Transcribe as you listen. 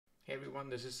Hey everyone,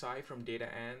 this is Sai from Data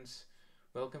Ants.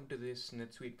 Welcome to this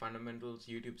NetSuite Fundamentals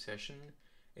YouTube session.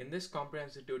 In this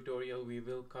comprehensive tutorial, we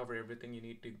will cover everything you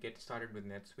need to get started with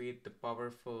NetSuite, the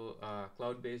powerful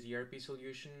cloud-based ERP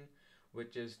solution,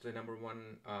 which is the number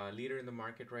one leader in the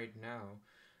market right now.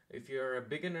 If you're a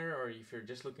beginner or if you're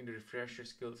just looking to refresh your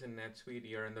skills in NetSuite,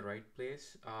 you're in the right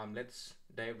place. Let's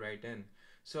dive right in.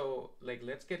 So,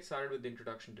 let's get started with the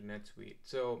introduction to NetSuite.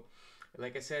 So,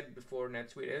 like I said before,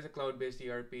 NetSuite is a cloud-based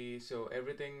ERP, so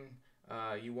everything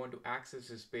you want to access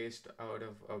is based out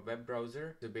of a web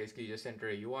browser. So basically, you just enter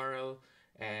a URL,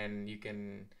 and you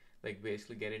can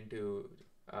basically get into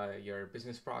your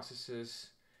business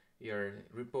processes, your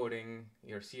reporting,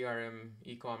 your CRM,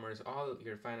 e-commerce, all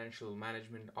your financial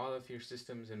management, all of your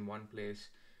systems in one place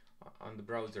on the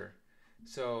browser.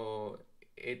 So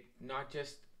it not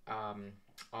just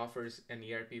offers an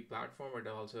ERP platform, it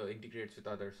also integrates with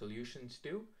other solutions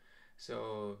too.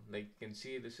 So like you can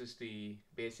see, this is the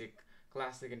basic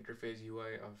classic interface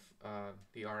UI of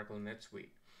the Oracle NetSuite.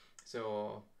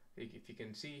 So if you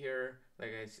can see here,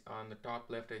 on the top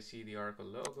left, I see the Oracle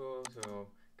logo. So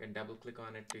I can double click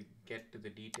on it to get to the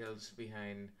details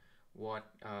behind what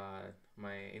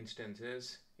my instance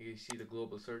is. You see the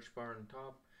global search bar on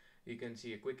top. You can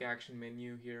see a quick action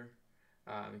menu here.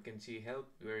 You can see help,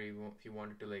 where if you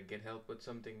wanted to get help with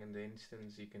something in the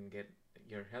instance, you can get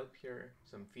your help here,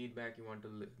 some feedback you want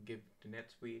to give to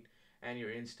NetSuite, and your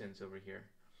instance over here.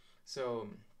 So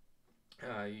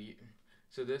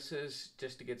so this is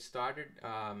just to get started.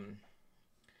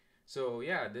 So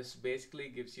yeah, this basically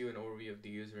gives you an overview of the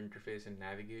user interface and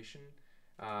navigation.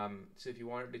 So if you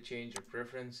wanted to change your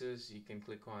preferences, you can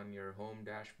click on your home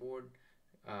dashboard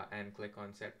and click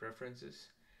on set preferences.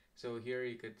 So here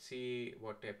you could see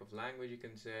what type of language you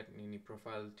can set, any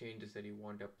profile changes that you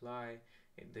want to apply.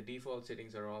 The default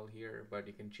settings are all here, but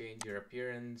you can change your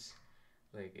appearance,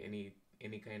 like any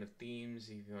kind of themes.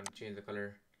 If you want to change the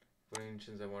color, for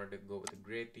instance, I wanted to go with a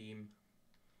gray theme.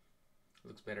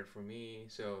 Looks better for me,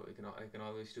 so I can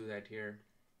always do that here.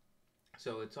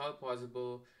 So it's all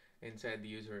possible inside the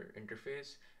user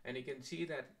interface, and you can see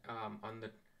that on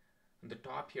the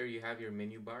top here you have your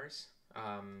menu bars.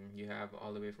 You have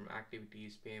all the way from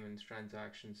activities, payments,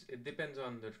 transactions. It depends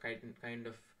on the kind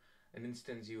of an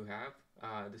instance you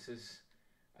have. This is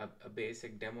a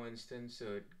basic demo instance,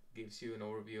 so it gives you an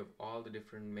overview of all the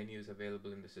different menus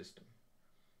available in the system,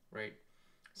 right?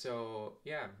 So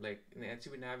yeah, like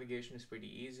NetSuite navigation is pretty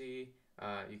easy.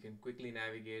 You can quickly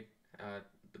navigate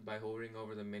by hovering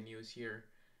over the menus here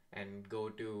and go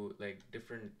to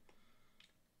different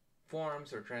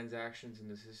forms or transactions in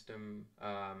the system.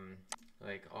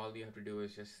 All you have to do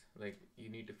is just you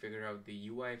need to figure out the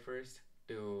UI first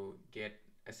to get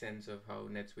a sense of how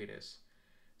NetSuite is.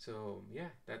 So yeah,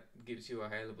 that gives you a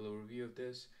high level overview of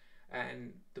this.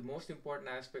 And the most important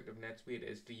aspect of NetSuite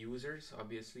is the users,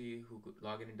 obviously, who could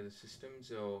log in into the system.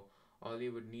 So all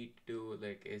you would need to do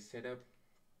is set up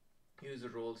user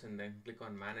roles and then click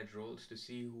on manage roles to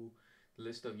see who the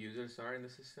list of users are in the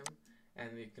system.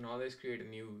 And you can always create a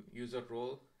new user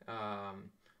role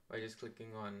by just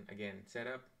clicking on, again,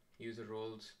 setup user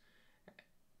roles,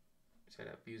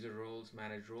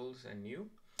 manage roles, and new.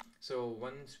 So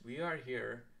once we are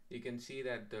here, you can see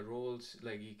that the roles,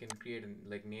 you can create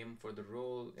a name for the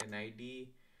role, an ID.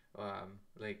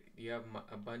 You have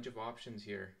a bunch of options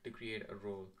here to create a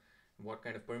role, what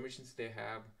kind of permissions they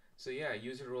have. So yeah,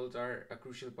 user roles are a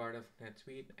crucial part of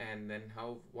NetSuite, and then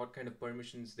what kind of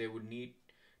permissions they would need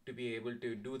to be able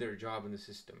to do their job in the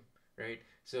system, right?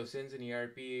 So since an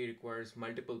ERP requires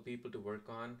multiple people to work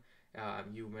on,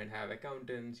 you might have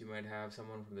accountants, you might have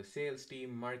someone from the sales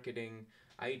team, marketing,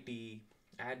 IT,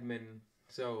 admin.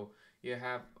 So you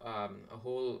have a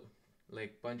whole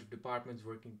bunch of departments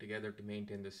working together to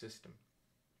maintain the system,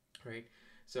 right?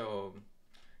 So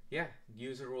yeah,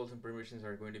 user roles and permissions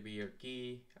are going to be your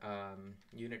key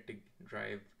unit to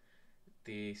drive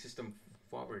the system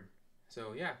forward.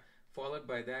 So yeah, followed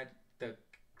by that, the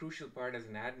crucial part as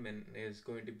an admin is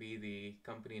going to be the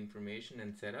company information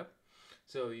and setup.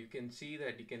 So you can see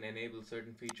that you can enable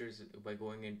certain features by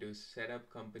going into setup,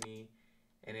 company,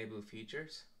 enable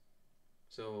features.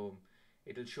 So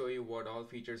it'll show you what all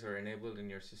features are enabled in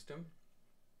your system.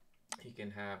 You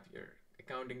can have your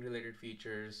accounting related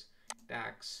features,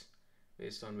 tax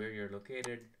based on where you're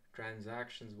located,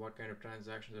 transactions, what kind of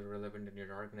transactions are relevant in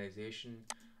your organization,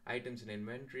 items and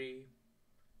inventory,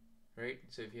 right?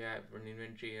 So if you have an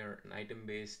inventory or an item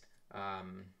based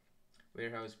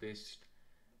warehouse based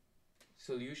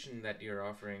solution that you're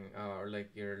offering, or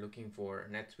you're looking for,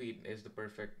 NetSuite is the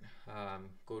perfect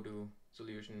go-to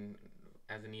solution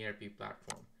as an ERP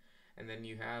platform. And then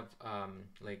you have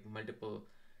multiple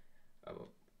uh,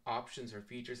 options or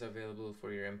features available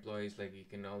for your employees. Like you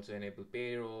can also enable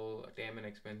payroll, time and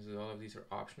expenses. All of these are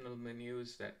optional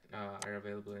menus that are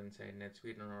available inside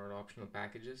NetSuite and are optional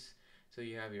packages. So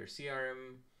you have your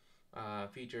CRM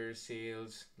features,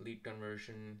 sales, lead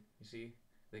conversion. You see,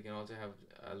 they can also have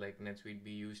like NetSuite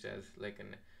be used as like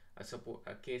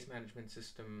a case management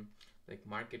system, like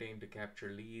marketing to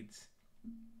capture leads,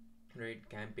 right?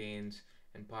 Campaigns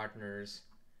and partners.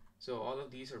 So all of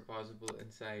these are possible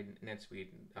inside NetSuite.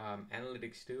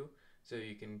 Analytics too. So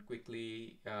you can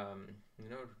quickly,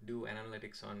 do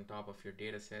analytics on top of your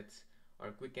data sets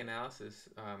or quick analysis,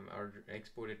 or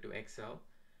export it to Excel.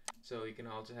 So you can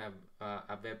also have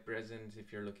a web presence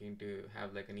if you're looking to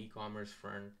have like an e-commerce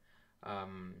front.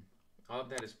 Um, all of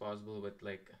that is possible with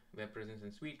like web presence,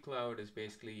 and Suite Cloud is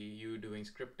basically you doing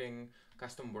scripting,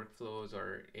 custom workflows,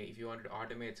 or if you wanted to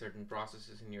automate certain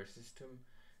processes in your system,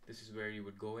 this is where you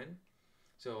would go in.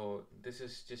 So this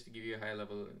is just to give you a high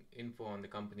level info on the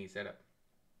company setup.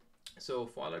 So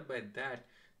followed by that,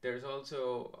 there's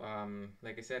also,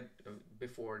 like I said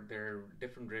before, there are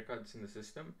different records in the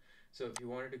system. So if you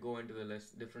wanted to go into the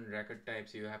list, different record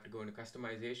types, you have to go into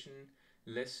customization,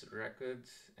 lists, records,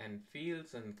 and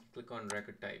fields, and click on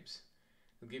record types.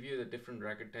 It'll give you the different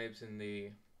record types in the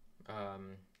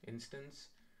instance,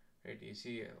 right? You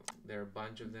see there are a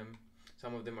bunch of them.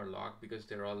 Some of them are locked because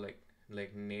they're all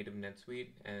like native NetSuite,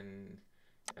 and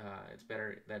it's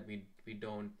better that we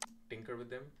don't tinker with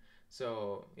them.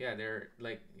 So yeah, they're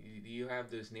like you have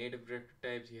those native record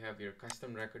types, you have your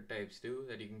custom record types too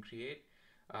that you can create.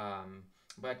 Um,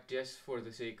 but just for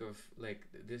the sake of like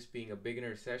this being a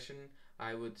beginner session,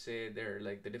 I would say they're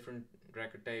like the different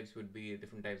record types would be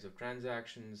different types of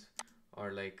transactions,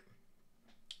 or like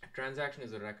a transaction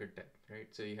is a record type, right?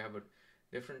 So you have a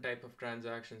different type of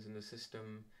transactions in the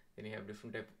system, then you have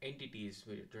different type of entities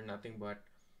which are nothing but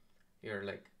your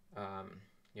like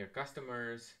your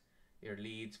customers, your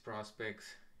leads, prospects,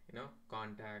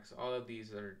 contacts. All of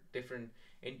these are different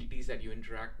entities that you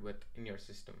interact with in your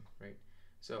system, right?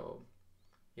 So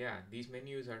yeah, these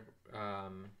menus are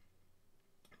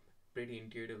pretty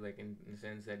intuitive, like in the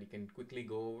sense that you can quickly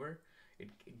go over. It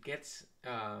gets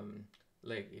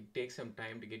like it takes some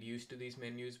time to get used to these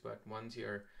menus, but once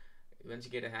you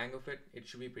get a hang of it, it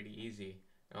should be pretty easy.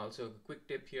 And also, a quick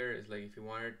tip here is like if you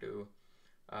wanted to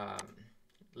um,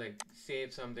 like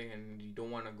save something and you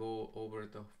don't want to go over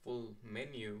the full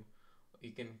menu,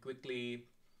 you can quickly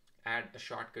add a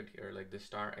shortcut here, like the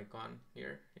star icon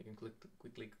here. You can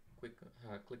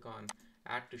click on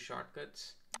add to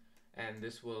shortcuts, and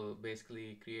this will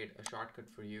basically create a shortcut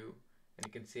for you, and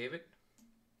you can save it.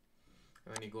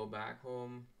 And when you go back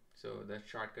home, so that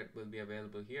shortcut will be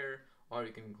available here, or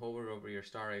you can hover over your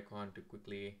star icon to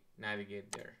quickly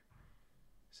navigate there.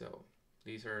 So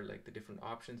these are like the different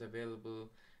options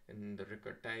available in the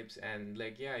record types, and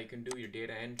like yeah, you can do your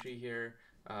data entry here.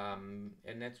 A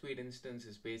NetSuite instance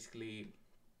is basically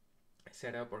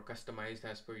set up or customized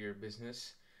as per your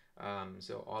business.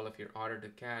 So all of your order to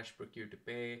cash, procure to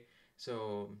pay.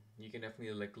 So you can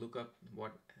definitely like look up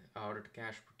what order to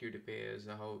cash, procure to pay is,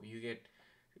 how you get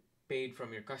paid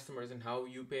from your customers, and how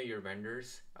you pay your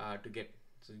vendors to get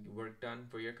work done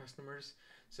for your customers.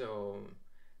 So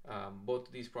both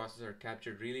of these processes are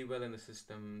captured really well in the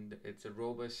system. It's a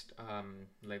robust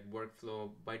like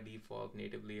workflow by default,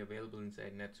 natively available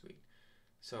inside NetSuite.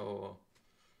 So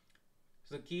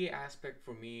the key aspect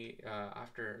for me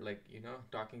after like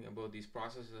talking about these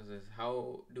processes is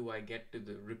how do I get to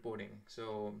the reporting.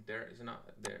 So there is not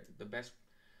the best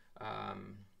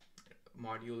um,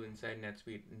 module inside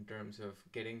NetSuite in terms of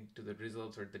getting to the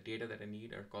results or the data that I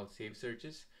need are called save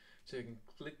searches. So you can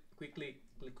quickly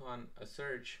click on a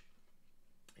search.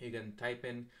 You can type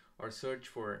in or search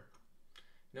for,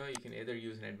 you can either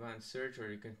use an advanced search,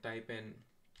 or you can type in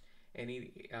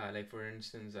any like for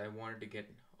instance, I wanted to get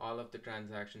all of the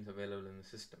transactions available in the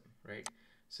system, right?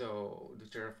 So the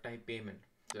sort of type payment.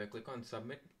 So I click on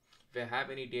submit. If I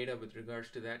have any data with regards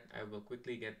to that, I will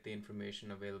quickly get the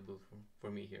information available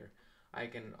for me here. I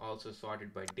can also sort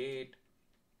it by date,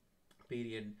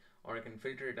 period, or I can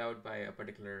filter it out by a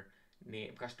particular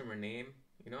name, customer name,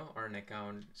 or an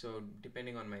account. So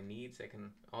depending on my needs, I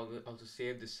can also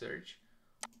save the search,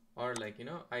 or like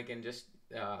I can just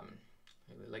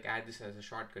like add this as a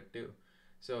shortcut too,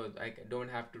 so I don't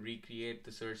have to recreate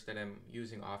the search that I'm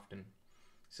using often.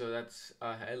 So that's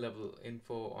a high level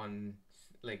info on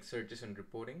like searches and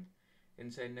reporting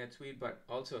inside NetSuite. But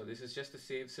also this is just a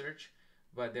save search,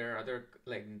 but there are other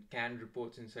like canned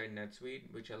reports inside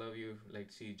NetSuite which allow you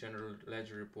like see general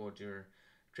ledger report, your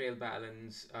trail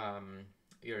balance,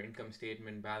 your income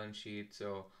statement, balance sheet.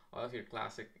 So all of your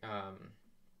classic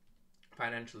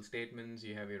financial statements,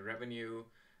 you have your revenue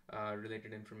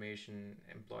related information,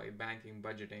 employee banking,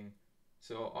 budgeting.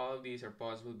 So all of these are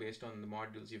possible based on the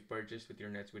modules you've purchased with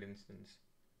your NetSuite instance.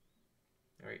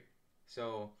 All right.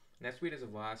 So NetSuite is a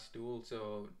vast tool,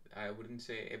 so I wouldn't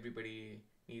say everybody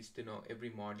needs to know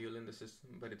every module in the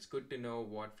system, but it's good to know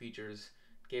what features,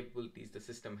 capabilities the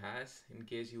system has in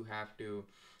case you have to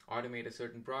automate a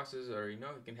certain process, or you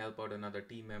can help out another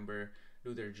team member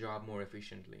do their job more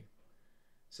efficiently.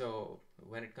 So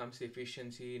when it comes to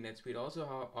efficiency, NetSuite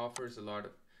also offers a lot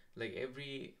of, like,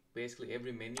 basically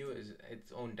every menu is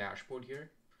its own dashboard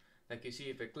here. Like you see,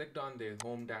 if I clicked on the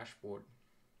home dashboard,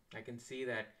 I can see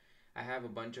that I have a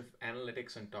bunch of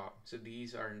analytics on top. So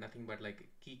these are nothing but like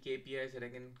key KPIs that I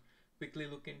can quickly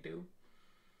look into.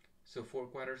 So 4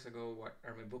 quarters ago, what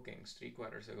are my bookings? 3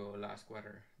 quarters ago, last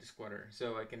quarter, this quarter.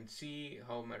 So I can see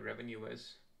how my revenue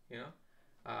is,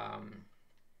 um,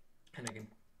 and I can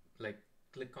like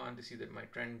click on to see that my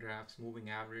trend graphs, moving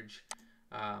average,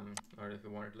 or if I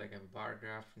wanted to like have a bar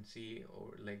graph and see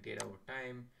or like data over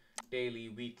time, daily,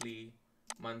 weekly,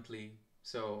 monthly.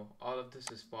 So all of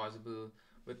this is possible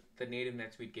with the native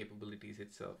NetSuite capabilities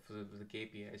itself, so the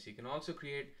KPIs. You can also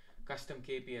create custom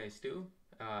KPIs too.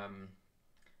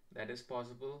 That is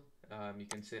possible. You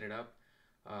can set it up.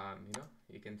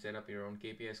 You can set up your own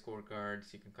KPI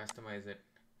scorecards. You can customize it.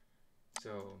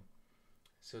 So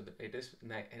it is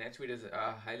NetSuite is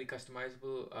a highly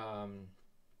customizable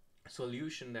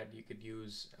solution that you could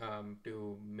use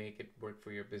to make it work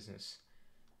for your business.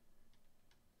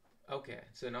 Okay,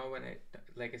 so now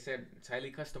like I said, it's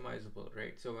highly customizable,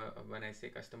 right? So when I say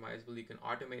customizable, you can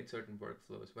automate certain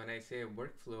workflows. When I say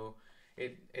workflow,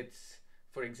 it's,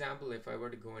 for example, if I were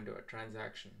to go into a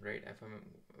transaction, right? If I'm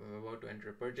about to enter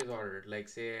a purchase order, like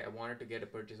say I wanted to get a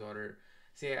purchase order,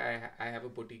 say I have a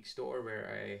boutique store where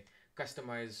I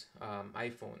customize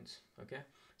iPhones, okay?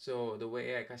 So the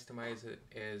way I customize it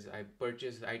is I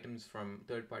purchase items from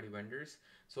third-party vendors.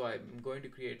 So I'm going to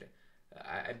create,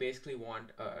 I basically want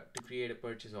to create a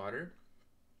purchase order,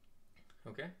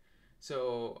 okay?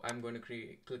 So I'm going to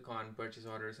click on purchase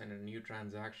orders and a new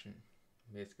transaction,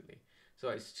 basically. So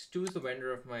I choose the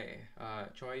vendor of my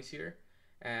choice here,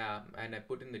 and I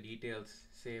put in the details.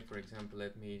 Say, for example,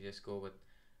 let me just go with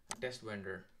a test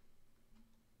vendor.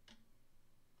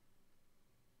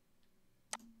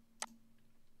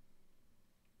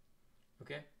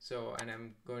 Okay, so, and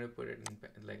I'm going to put it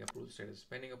in like approved status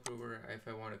pending approver. If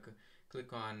I want to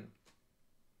click on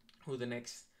who the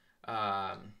next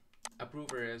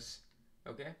approver is,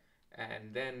 okay,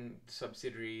 and then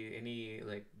subsidiary, any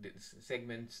like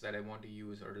segments that I want to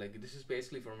use, or like this is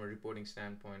basically from a reporting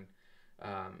standpoint.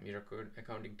 Your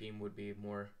accounting team would be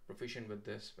more proficient with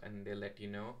this, and they'll let you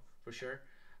know for sure.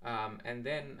 And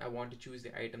then I want to choose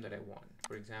the item that I want.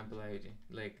 For example,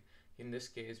 like in this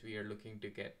case, we are looking to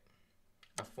get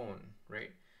a phone,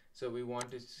 right? So we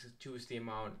want to choose the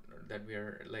amount that we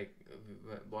are like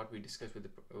what we discussed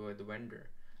with the vendor.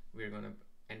 We're gonna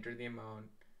enter the amount,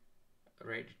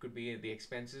 right? It could be the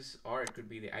expenses, or it could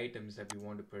be the items that we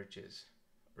want to purchase,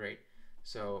 right?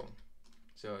 So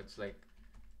it's like,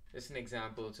 it's an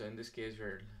example. So in this case,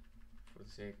 we're, for the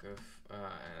sake of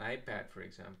an iPad, for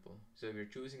example. So we're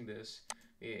choosing this,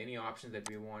 any options that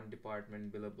we want,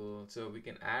 department, billable. So we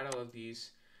can add all of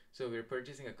these. So we're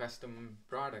purchasing a custom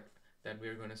product that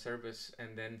we're going to service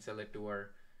and then sell it to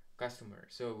our customer.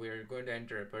 So we're going to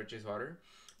enter a purchase order.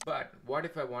 But what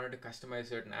if I wanted to customize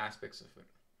certain aspects of it,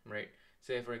 right?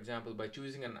 Say, for example, by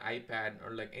choosing an iPad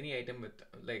or like any item with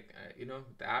like,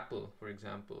 the Apple, for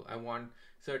example, I want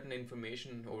certain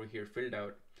information over here filled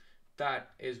out.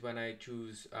 That is when I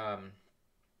choose a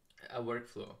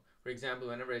workflow. For example,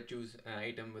 whenever I choose an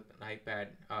item with an iPad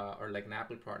or like an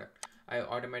Apple product, I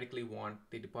automatically want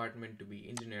the department to be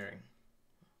engineering,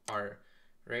 or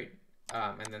right,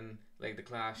 and then like the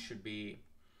class should be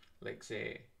like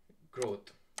say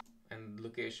growth, and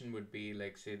location would be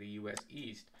like say the US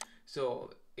East. So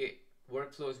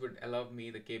workflows would allow me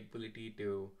the capability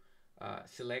to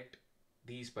select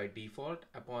these by default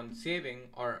upon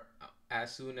saving, or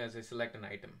as soon as I select an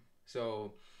item.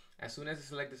 So as soon as I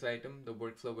select this item, the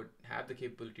workflow would have the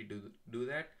capability to do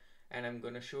that. And I'm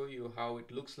going to show you how it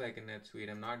looks like in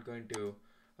NetSuite. I'm not going to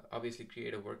obviously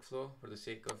create a workflow for the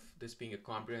sake of this being a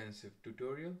comprehensive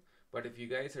tutorial. But if you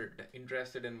guys are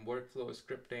interested in workflow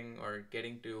scripting or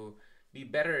getting to be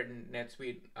better in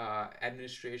NetSuite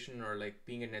administration, or like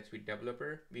being a NetSuite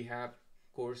developer, we have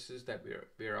courses that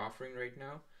we're offering right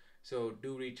now. So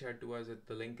do reach out to us.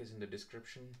 The link is in the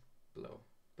description below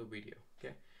the video.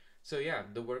 Okay. So yeah,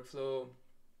 the workflow,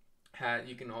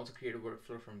 you can also create a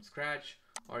workflow from scratch,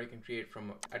 or you can create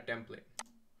from a template.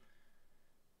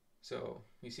 So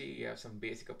you see you have some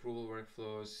basic approval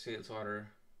workflows, sales order,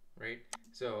 right?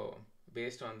 So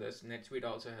based on this, NetSuite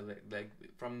also has like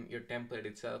from your template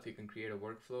itself, you can create a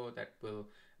workflow that will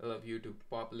allow you to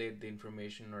populate the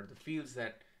information or the fields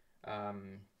that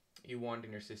you want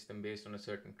in your system based on a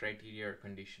certain criteria or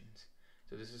conditions.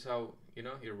 So this is how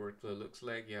your workflow looks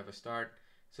like. You have a start.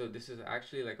 So this is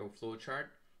actually like a flow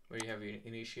chart where you have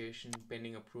initiation,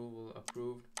 pending approval,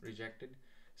 approved, rejected.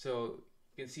 So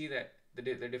you can see that the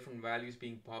different values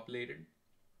being populated,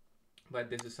 but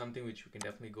this is something which we can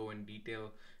definitely go in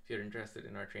detail if you're interested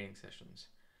in our training sessions.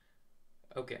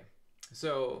 Okay,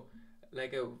 so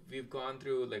like we've gone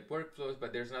through like workflows,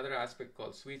 but there's another aspect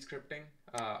called suite scripting,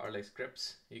 or like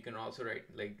scripts. You can also write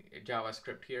like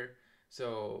JavaScript here.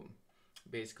 So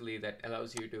basically that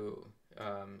allows you to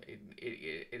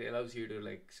it allows you to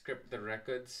like script the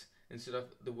records instead of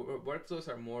the workflows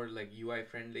are more like UI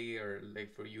friendly or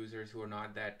like for users who are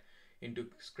not that into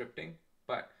scripting,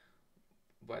 but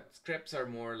scripts are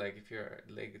more like if you're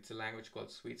like it's a language called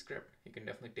SweetScript. You can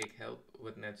definitely take help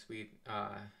with NetSuite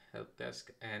help desk,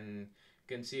 and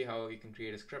you can see how you can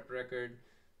create a script record.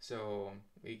 So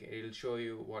it'll show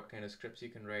you what kind of scripts you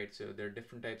can write. So there are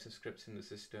different types of scripts in the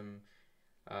system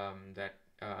that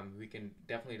we can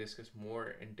definitely discuss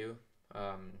more into.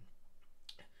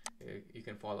 You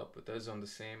can follow up with us on the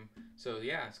same. So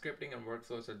yeah, scripting and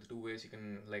workflows are the two ways you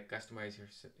can like customize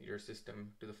your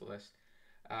system to the fullest.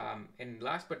 And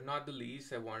last but not the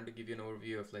least, I wanted to give you an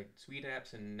overview of like Suite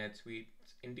apps and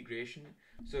NetSuite's integration.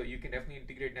 So you can definitely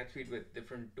integrate NetSuite with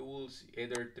different tools,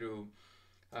 either through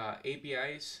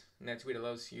APIs. NetSuite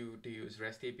allows you to use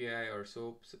REST API or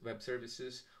SOAP web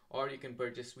services, or you can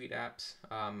purchase Suite apps.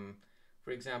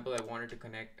 For example, I wanted to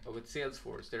connect with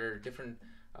Salesforce. There are different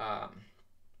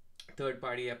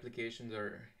third-party applications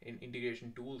or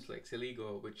integration tools like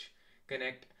Celigo, which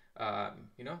connect,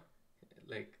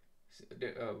 like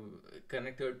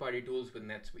connect third-party tools with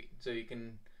NetSuite. So you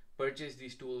can purchase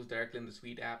these tools directly in the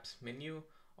Suite Apps menu,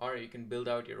 or you can build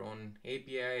out your own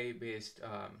API-based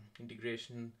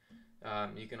integration.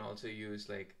 You can also use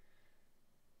like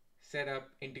setup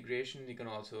integration. You can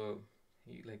also,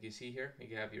 like you see here, you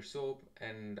can have your SOAP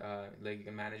and like you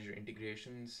can manage your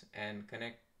integrations and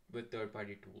connect with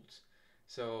third-party tools.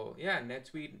 So yeah,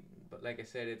 NetSuite, but like I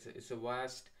said, it's a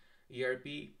vast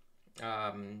ERP,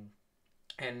 um,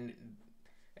 and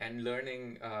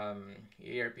learning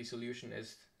ERP solution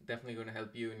is definitely going to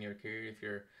help you in your career if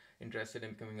you're interested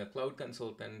in becoming a cloud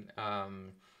consultant.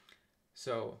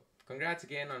 So congrats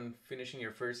again on finishing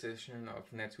your first session of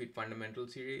NetSuite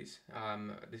Fundamentals series.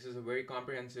 This is a very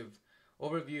comprehensive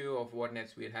overview of what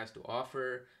NetSuite has to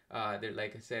offer. They're,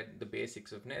 like I said, the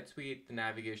basics of NetSuite, the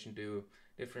navigation to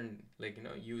different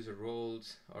user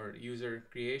roles or user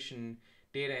creation,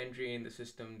 data entry in the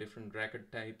system, different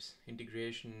record types,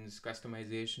 integrations,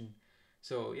 customization.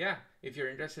 So yeah, if you're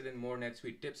interested in more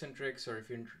NetSuite tips and tricks, or if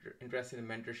you're interested in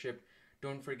mentorship,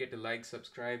 don't forget to like,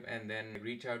 subscribe, and then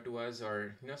reach out to us,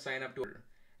 or sign up to our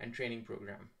and training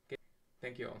program. Okay,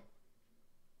 thank you all.